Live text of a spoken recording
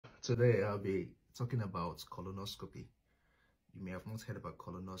Today I'll be talking about colonoscopy. You may have not heard about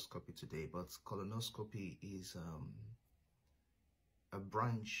colonoscopy today, but colonoscopy is a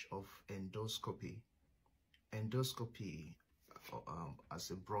branch of endoscopy. Endoscopy, as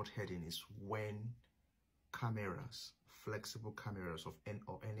a broad heading, is when cameras, flexible cameras of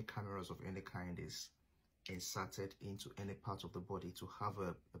any cameras of any kind is inserted into any part of the body to have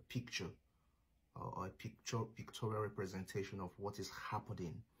a picture or a pictorial representation of what is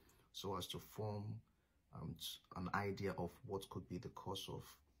happening, so as to form an idea of what could be the cause of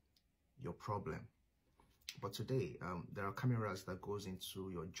your problem. But today, there are cameras that goes into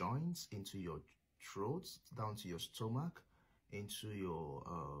your joints, into your throat, down to your stomach, into your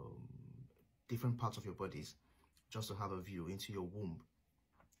different parts of your bodies, just to have a view into your womb.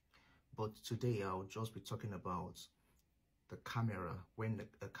 But today, I'll just be talking about the camera, when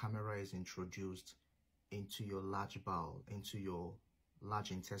a camera is introduced into your large bowel, into your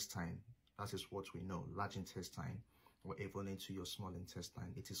large intestine. That is what we know, large intestine, or even into your small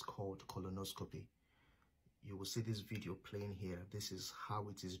intestine. It is called colonoscopy. You will see this video playing here. This is how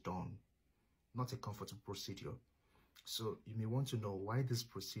it is done. Not a comfortable procedure. So you may want to know why this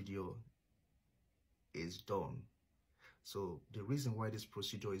procedure is done. So the reason why this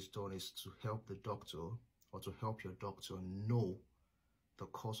procedure is done is to help the doctor, or to help your doctor know the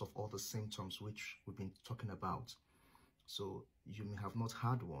cause of all the symptoms which we've been talking about. So you may have not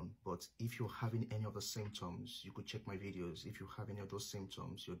had one, but if you're having any of the symptoms, you could check my videos. If you have any of those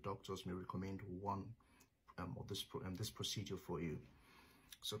symptoms, your doctors may recommend one of this procedure for you.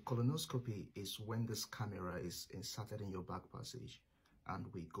 So colonoscopy is when this camera is inserted in your back passage and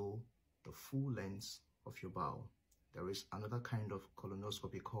we go the full length of your bowel. There is another kind of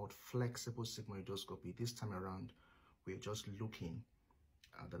colonoscopy called flexible sigmoidoscopy. This time around, we're just looking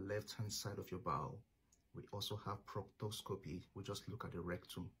at the left-hand side of your bowel. We also have proctoscopy. We just look at the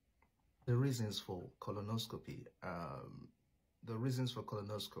rectum. The reasons for colonoscopy.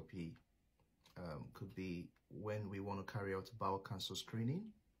 Could be when we want to carry out bowel cancer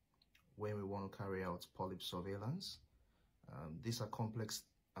screening, when we want to carry out polyp surveillance. These are complex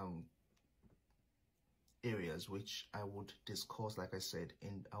areas which I would discuss, like I said,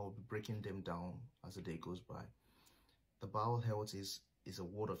 and I will be breaking them down as the day goes by. The bowel health is a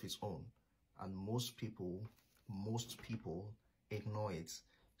world of its own, and most people ignore it.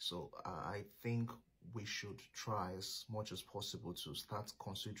 So I think we should try as much as possible to start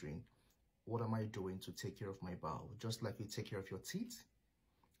considering, what am I doing to take care of my bowel? Just like you take care of your teeth,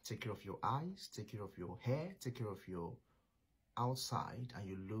 take care of your eyes, take care of your hair, take care of your outside, and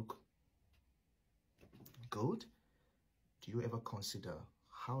you look good. Do you ever consider,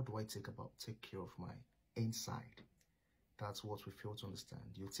 how do I take care of my inside? That's what we fail to understand.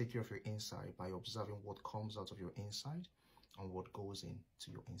 You take care of your inside by observing what comes out of your inside and what goes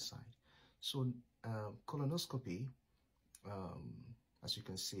into your inside. So colonoscopy, as you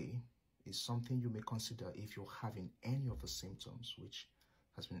can see, is something you may consider if you're having any of the symptoms which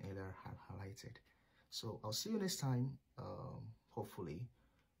has been earlier highlighted. So I'll see you next time, hopefully,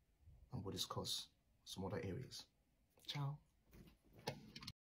 and we'll discuss some other areas. Ciao.